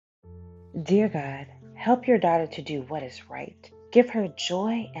Dear God, help your daughter to do what is right. Give her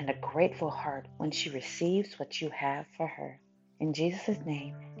joy and a grateful heart when she receives what you have for her. In Jesus'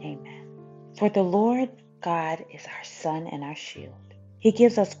 name, amen. For the Lord God is our sun and our shield. He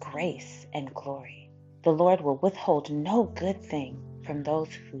gives us grace and glory. The Lord will withhold no good thing from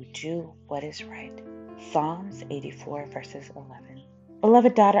those who do what is right. Psalms 84, verses 11.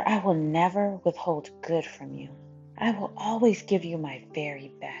 Beloved daughter, I will never withhold good from you. I will always give you my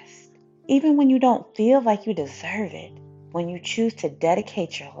very best. Even when you don't feel like you deserve it, when you choose to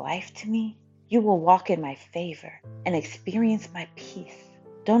dedicate your life to me, you will walk in my favor and experience my peace.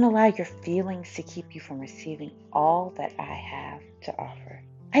 Don't allow your feelings to keep you from receiving all that I have to offer.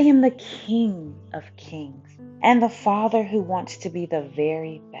 I am the King of Kings and the Father who wants to be the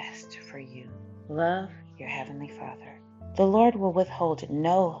very best for you. Love your Heavenly Father. The Lord will withhold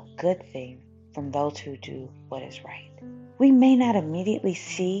no good thing from those who do what is right. We may not immediately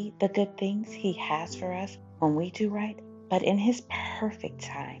see the good things He has for us when we do right, but in His perfect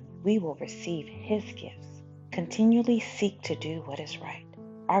time, we will receive His gifts. Continually seek to do what is right.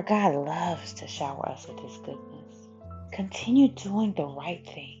 Our God loves to shower us with His goodness. Continue doing the right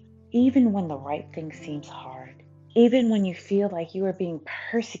thing, even when the right thing seems hard, even when you feel like you are being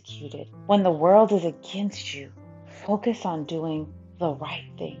persecuted, when the world is against you. Focus on doing the right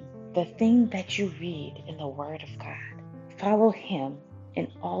thing, the thing that you read in the Word of God. Follow Him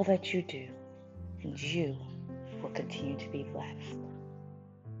in all that you do, and you will continue to be blessed.